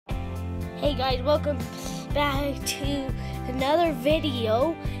Hey guys, welcome back to another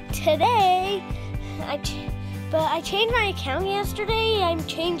video. Today, I changed my account yesterday. I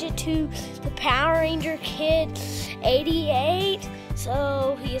changed it to the Power Ranger kid88.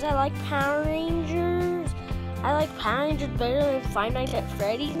 So, because I like Power Rangers. I like Power Rangers better than Five Nights at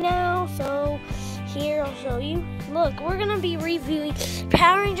Freddy's now. So, here I'll show you. Look, we're gonna be reviewing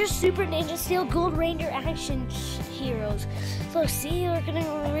Power Rangers Super Ninja Steel Gold Ranger Action Heroes. So see, we're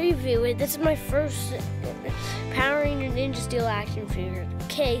gonna review it. This is my first Power Ranger Ninja Steel action figure.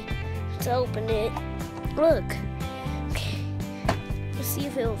 Okay, let's open it. Look. Okay. Let's see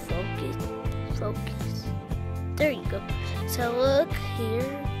if it'll focus. Focus. There you go. So look here.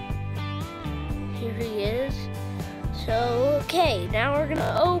 Here he is. So okay, now we're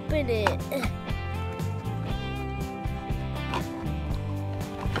gonna open it.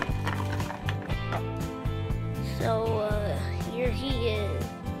 So, here he is.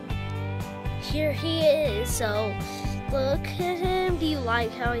 Here he is. So, look at him. Do you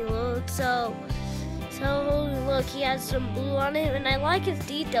like how he looks? So look, he has some blue on him, and I like his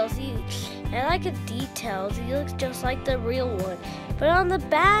details. I like his details. He looks just like the real one. But on the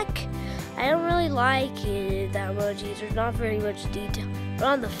back, I don't really like it that much. There's not very much detail. But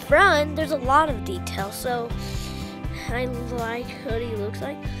on the front, there's a lot of detail. So, I like what he looks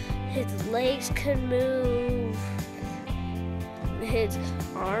like. His legs could move. His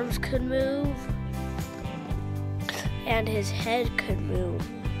arms could move. And his head could move.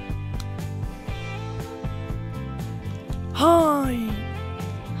 Hi,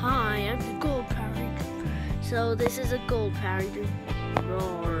 I'm the Gold Power Ranger. So this is a Gold Power Ranger.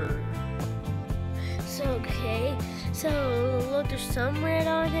 Roar. So okay. So look, there's some red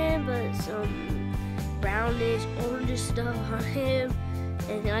on him, but some brownish, orange stuff on him.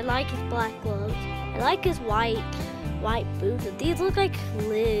 And I like his black gloves. I like his white boots. These look like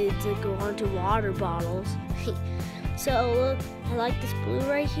lids that go onto water bottles. So I like this blue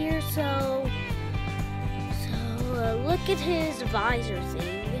right here. So look at his visor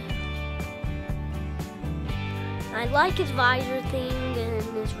thing. I like his visor thing,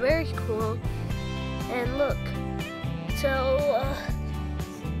 and it's very cool. And look. So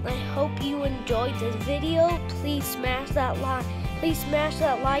I hope you enjoyed this video. Please smash that like. Please smash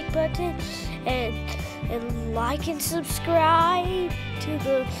that like button and like and subscribe to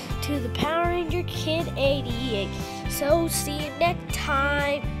the Power Ranger kid88. So see you next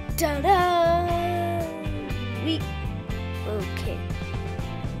time. Ta-da! Okay.